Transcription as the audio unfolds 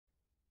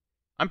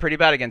I'm pretty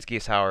bad against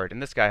Geese Howard,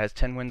 and this guy has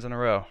 10 wins in a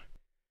row.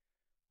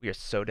 We are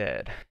so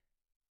dead.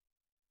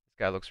 This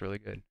guy looks really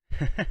good.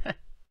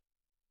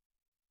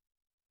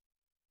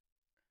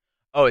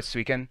 Oh, it's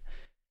Suiken?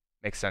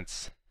 Makes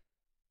sense.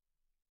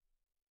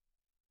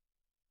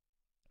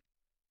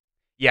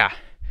 Yeah.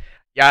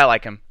 Yeah, I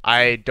like him.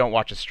 I don't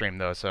watch his stream,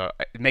 though, so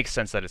it makes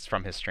sense that it's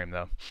from his stream,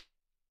 though.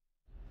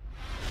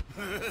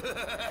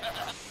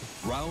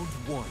 Round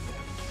one.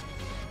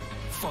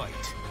 Fight.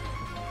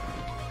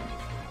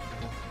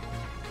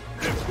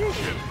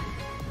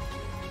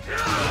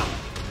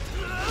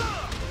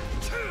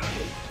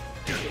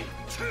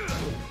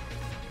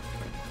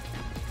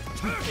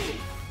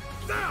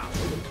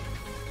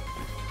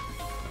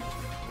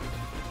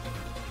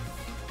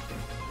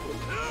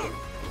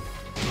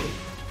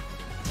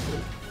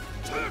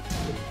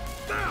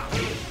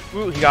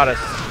 Ooh, he got us.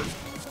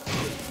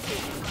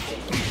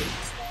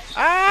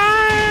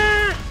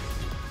 Ah!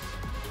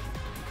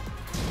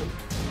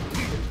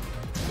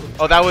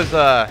 Oh, that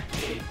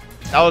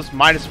was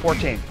minus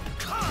 14.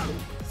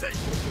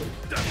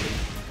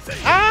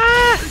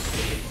 Ah!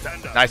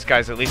 Nice,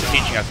 guys, at least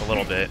teaching us a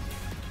little bit.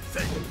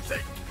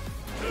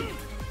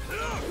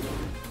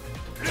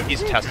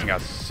 He's testing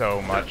us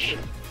so much.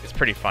 It's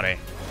pretty funny.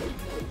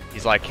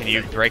 He's like, can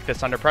you break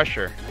this under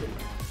pressure?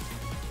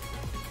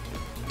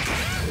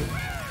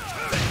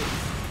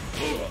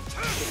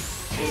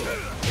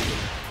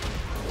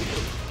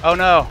 Oh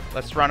no,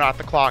 let's run out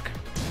the clock.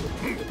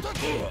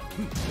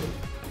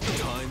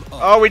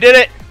 Oh, we did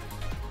it!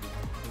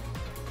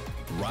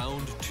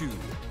 Round two.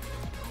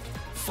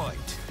 Fight.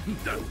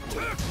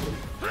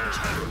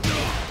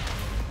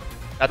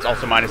 That's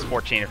also minus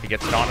 14 if he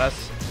gets it on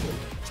us.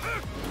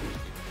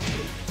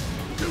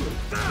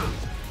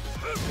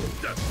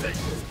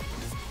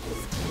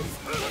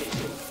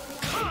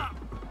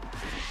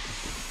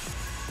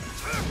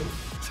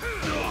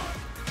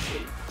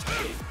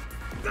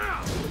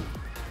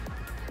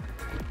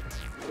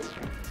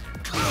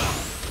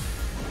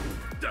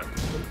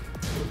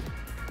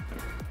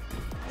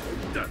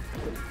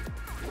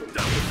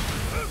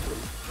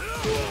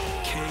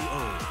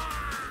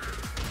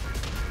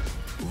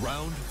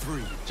 Round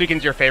three.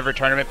 Suiken's your favorite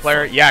tournament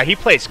player? Yeah, he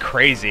plays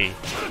crazy.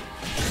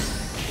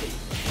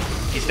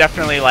 He's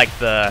definitely like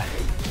the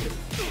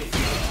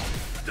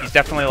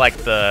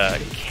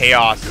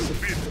chaos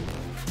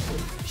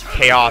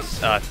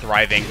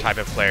thriving type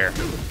of player.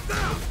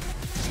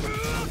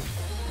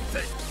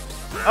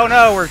 Oh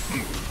no, we're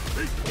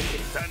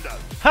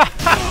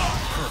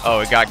oh,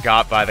 it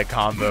got by the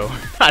combo.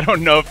 I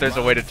don't know if there's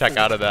a way to tech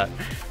out of that.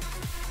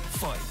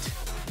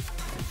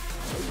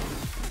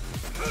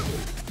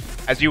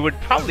 As you would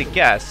probably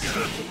guess,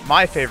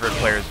 my favorite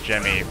player is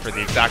Jimmy for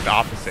the exact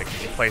opposite,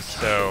 because he plays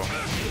so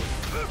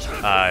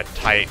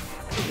tight.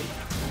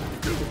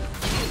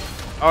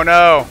 Oh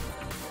no!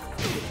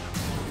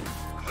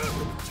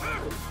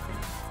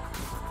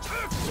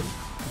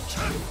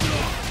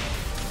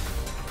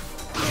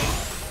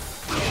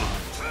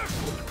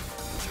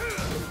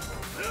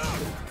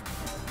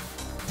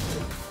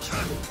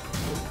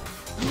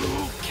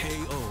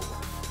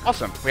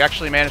 Awesome, we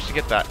actually managed to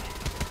get that.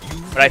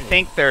 But I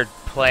think they're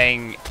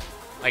playing,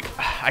 like,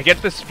 I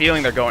get this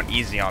feeling they're going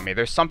easy on me.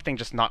 There's something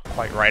just not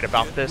quite right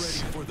about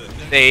this.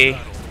 They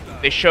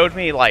showed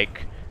me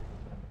like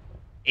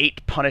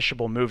 8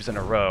 punishable moves in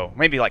a row,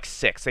 maybe like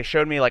 6. They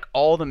showed me like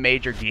all the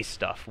major Geese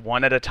stuff,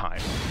 one at a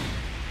time.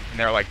 And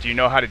they're like, do you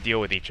know how to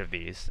deal with each of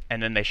these?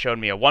 And then they showed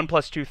me a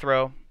 1+2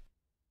 throw.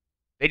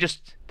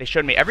 They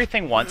showed me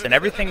everything once, and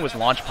everything was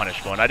launch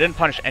punishable, and I didn't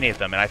punish any of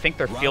them, and I think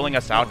they're feeling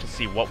us out to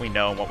see what we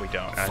know and what we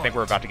don't, and I think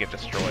we're about to get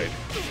destroyed.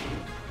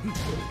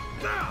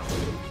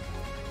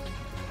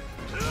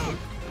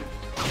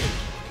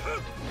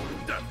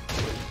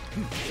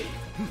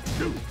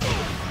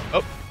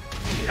 Oh,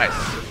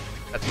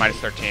 nice. That's minus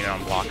 13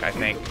 on block, I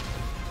think.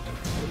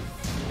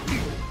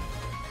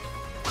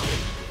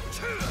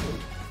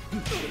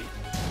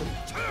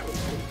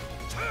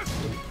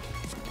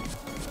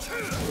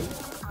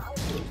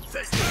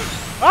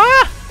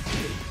 Ah!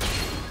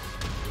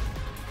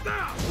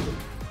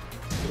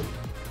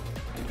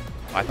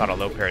 I thought I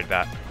low parried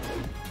that.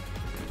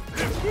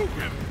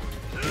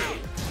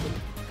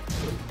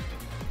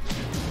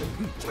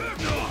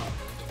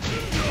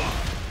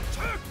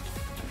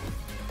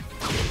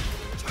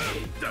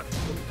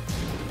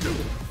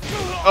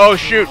 Oh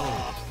shoot!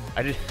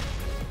 I did.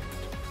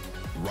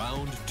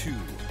 Round two.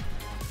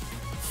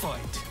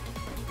 Fight.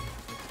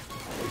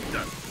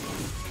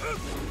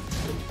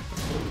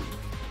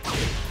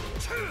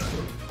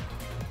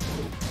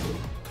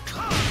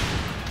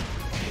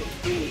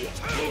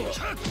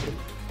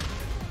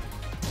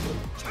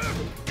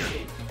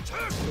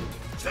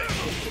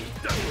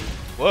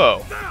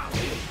 Whoa.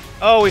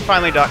 Oh, we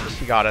finally ducked.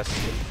 He got us.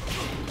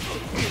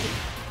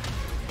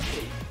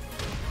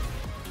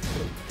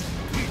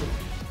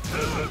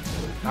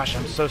 Gosh,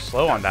 I'm so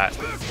slow on that.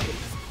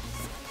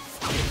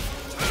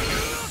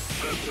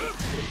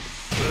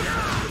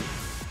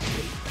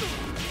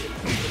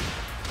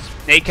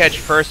 Snake Edge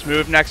first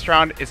move next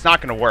round. It's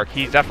not going to work.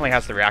 He definitely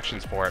has the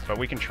reactions for it, but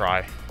we can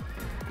try.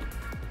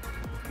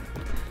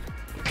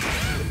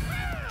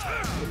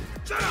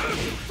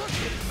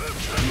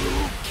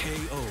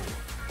 KO.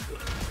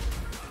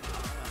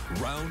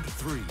 Round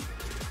 3.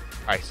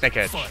 Alright, Snake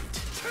Edge. Fight.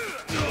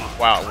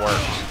 Wow, it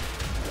worked.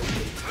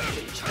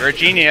 You're a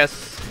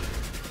genius.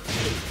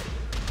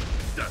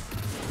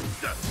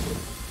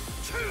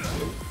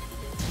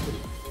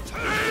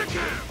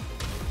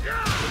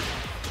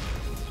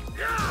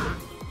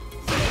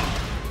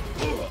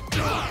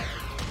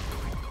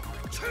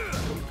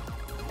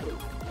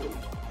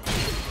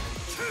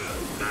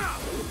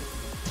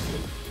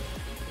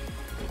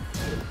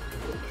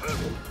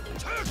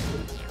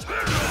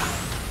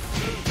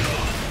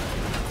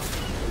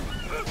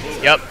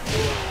 Yep.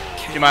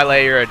 To my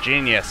lay, you're a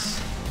genius.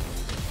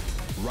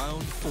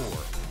 Round 4.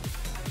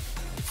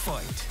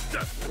 Fight.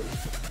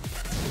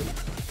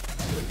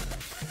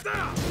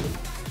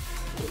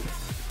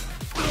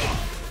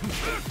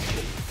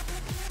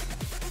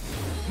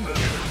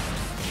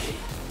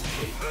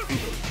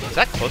 Is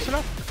that close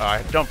enough?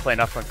 I don't play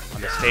enough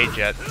on the stage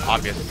yet.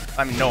 Obvious.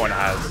 I mean, no one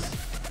has.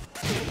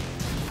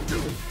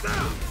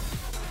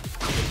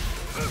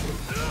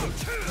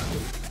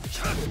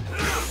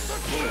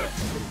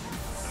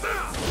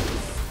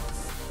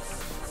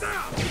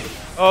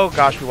 Oh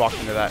gosh, we walked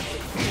into that.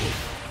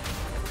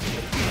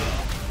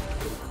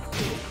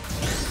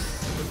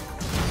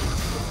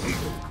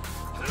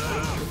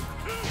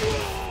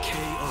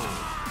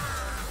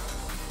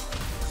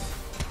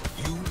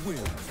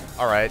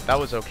 Alright, that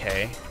was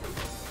okay.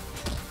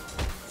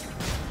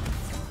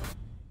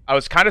 I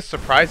was kind of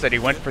surprised that he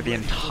went for the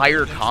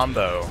entire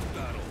combo,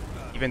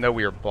 even though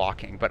we were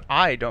blocking, but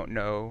I don't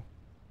know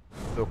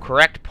the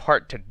correct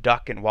part to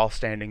duck and while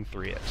standing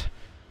 3 it.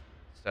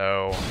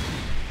 So,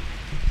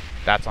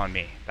 that's on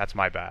me. That's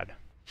my bad.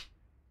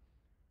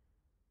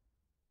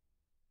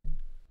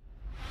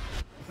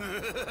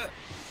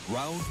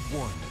 Round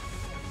 1.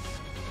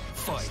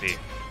 Fight. Let's see.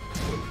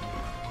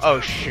 Oh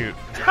shoot.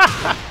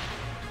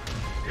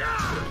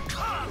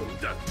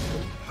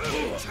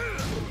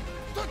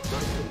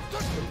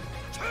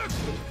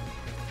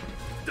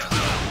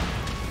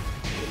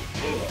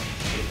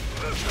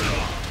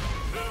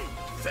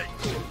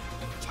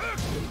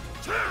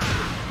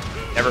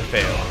 Never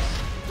fails.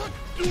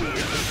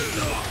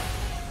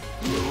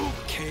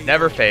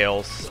 Never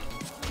fails.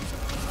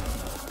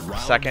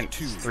 Second,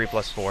 3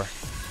 plus 4.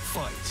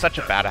 Such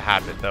a bad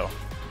habit, though.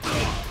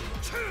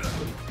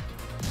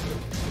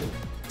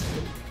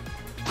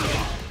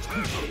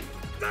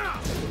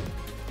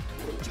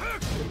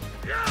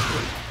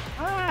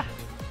 Ah.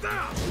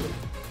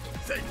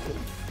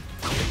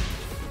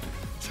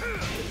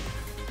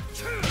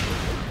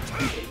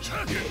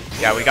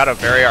 Yeah, we gotta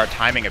vary our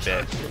timing a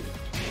bit.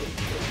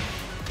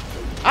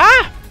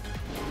 Ah!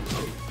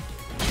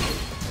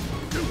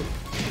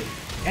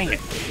 Dang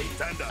it.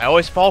 I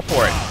always fall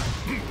for it.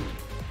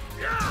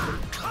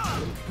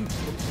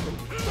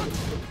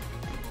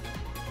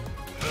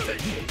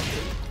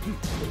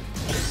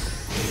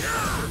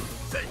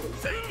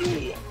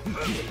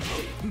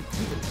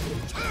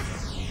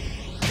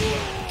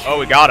 Oh,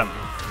 we got him.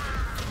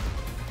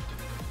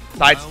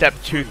 Sidestep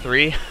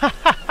 2-3.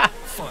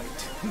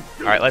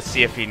 Alright, let's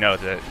see if he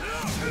knows it.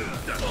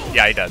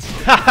 Yeah, he does.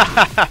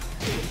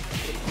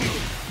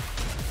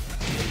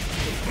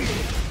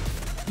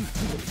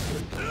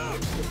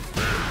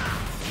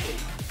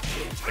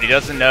 But he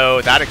doesn't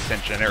know that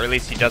extension, or at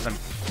least he doesn't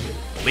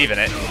believe in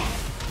it.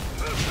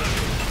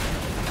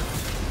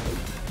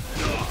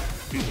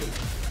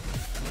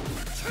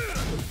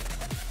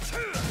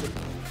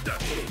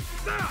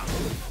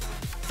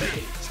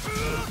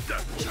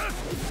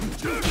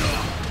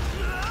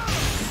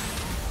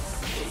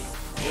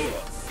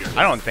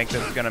 I don't think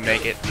this is going to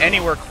make it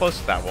anywhere close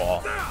to that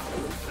wall.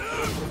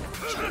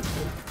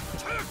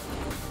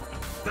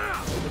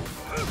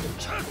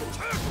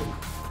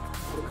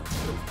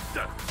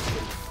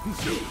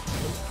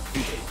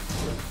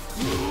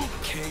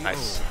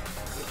 Nice.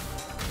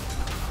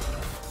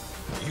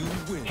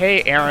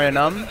 Hey Aaron,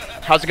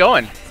 how's it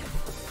going?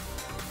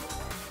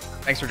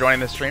 Thanks for joining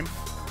this stream.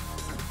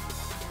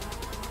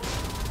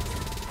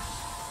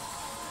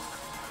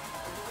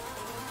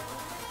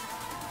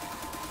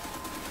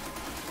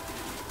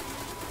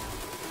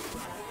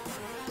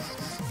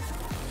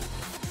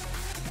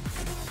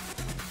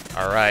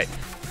 Alright.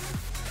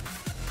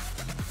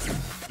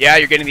 Yeah,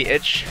 you're getting the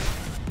itch.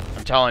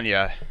 I'm telling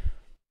you.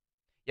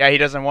 Yeah, he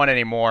doesn't want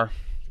any more.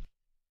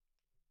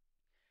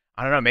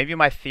 I don't know, maybe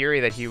my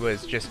theory that he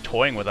was just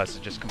toying with us is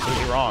just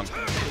completely wrong.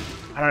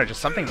 I don't know, just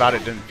something about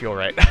it didn't feel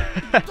right.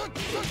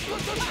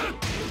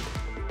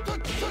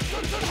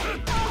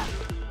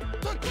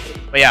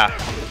 But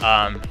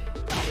yeah,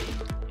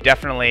 you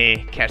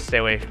definitely can't stay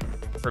away,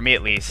 for me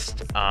at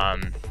least, I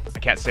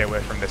can't stay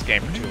away from this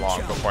game for too long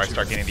before I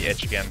start getting the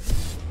itch again.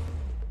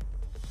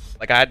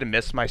 Like, I had to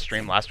miss my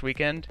stream last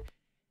weekend,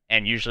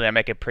 and usually I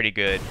make a pretty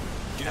good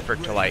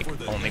effort to, like,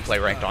 only play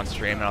ranked on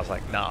stream, and I was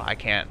like, no, I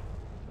can't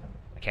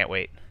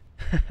wait.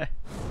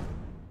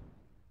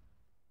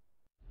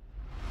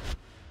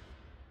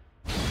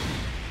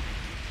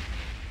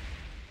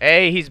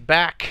 Hey, he's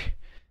back!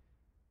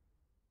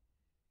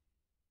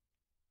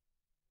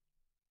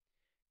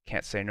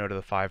 Can't say no to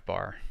the 5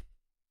 bar.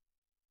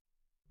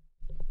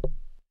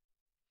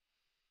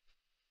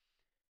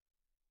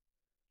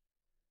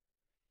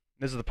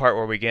 This is the part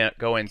where we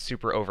go in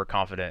super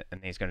overconfident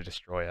and he's going to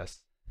destroy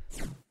us.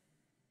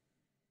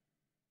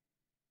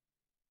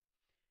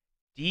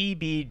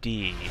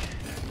 DBD.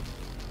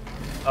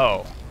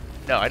 Oh.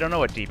 No, I don't know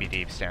what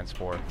DBD stands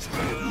for.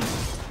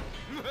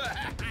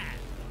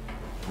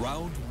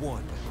 Round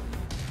 1.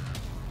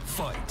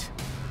 Fight.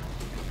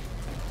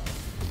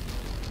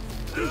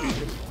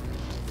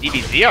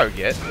 DBZ I would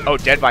get. Oh,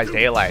 Dead by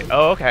Daylight.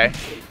 Oh, okay.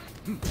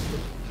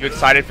 You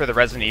excited for the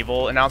Resident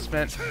Evil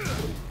announcement?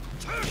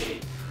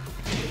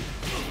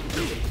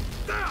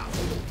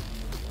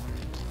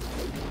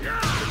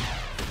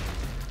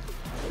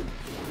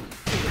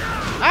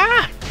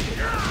 Ah!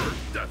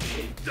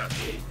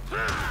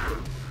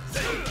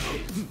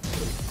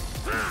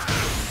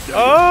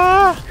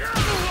 Oh!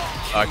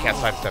 Oh, I can't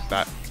sidestep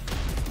that.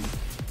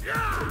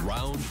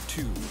 Round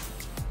 2.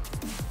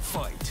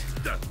 Fight.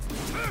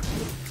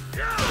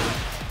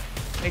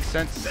 Makes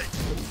sense.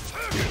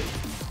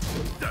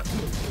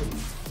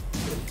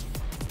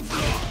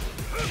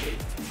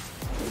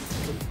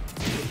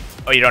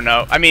 Oh, you don't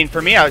know? I mean,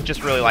 for me, I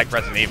just really like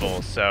Resident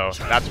Evil, so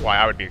that's why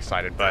I would be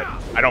excited, but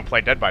I don't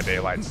play Dead by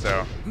Daylight,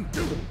 so...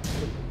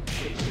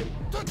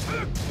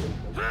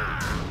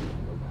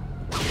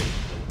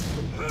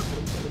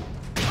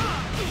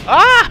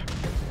 Ah!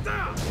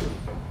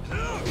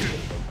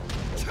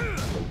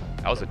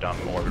 That was a dumb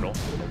orbital.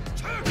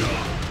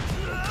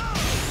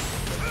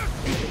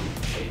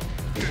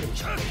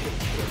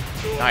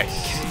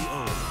 Nice.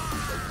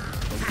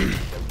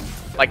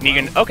 Like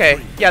Negan. Okay,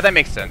 yeah, that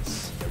makes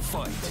sense.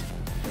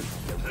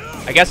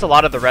 I guess a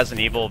lot of the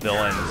Resident Evil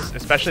villains,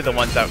 especially the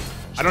ones that...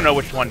 I don't know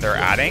which one they're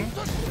adding,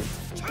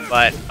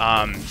 but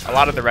a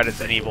lot of the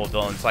Resident Evil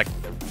villains like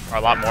are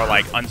a lot more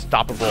like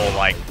unstoppable,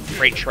 like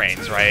freight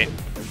trains, right?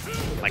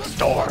 Like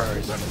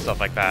stores and stuff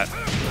like that.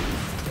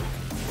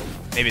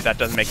 Maybe that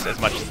doesn't make as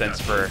much sense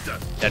for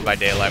Dead by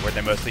Daylight, where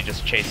they're mostly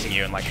just chasing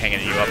you and like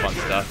hanging you up on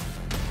stuff.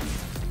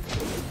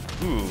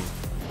 Ooh.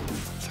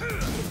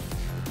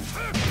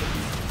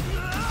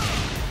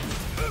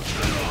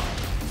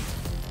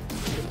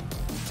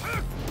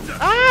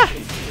 Ah!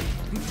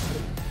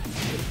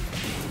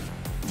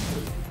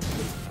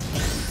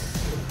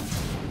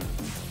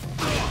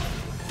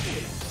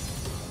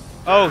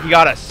 Oh, he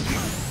got us.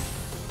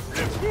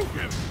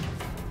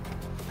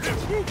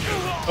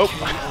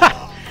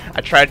 Oh. I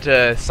tried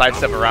to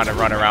sidestep around and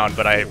run around,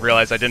 but I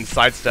realized I didn't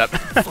sidestep.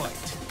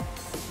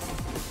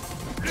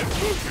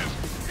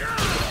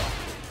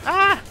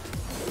 Ah!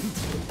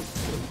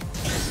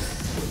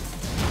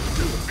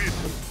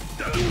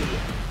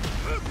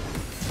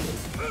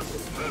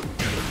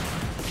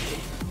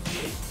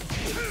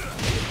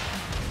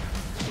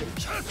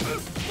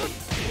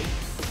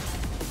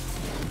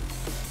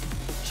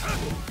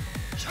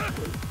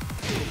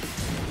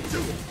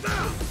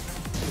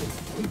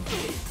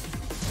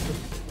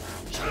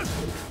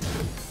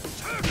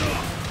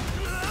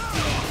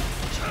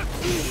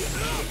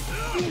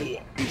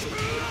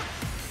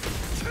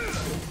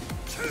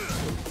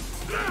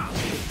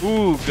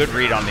 Ooh, good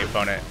read on the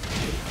opponent.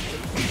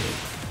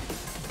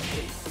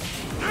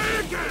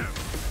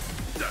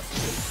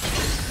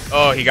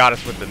 Oh, he got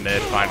us with the mid,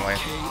 finally.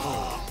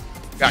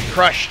 Got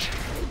crushed.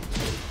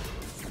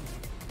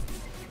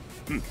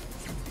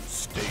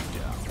 Stay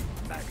down,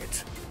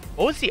 maggot.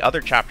 What was the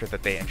other chapter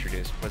that they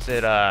introduced? Was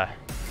it, gosh,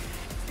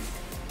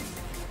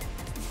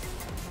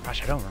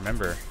 I don't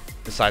remember.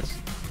 Besides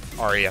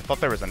RE, I thought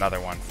there was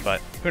another one,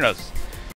 but who knows.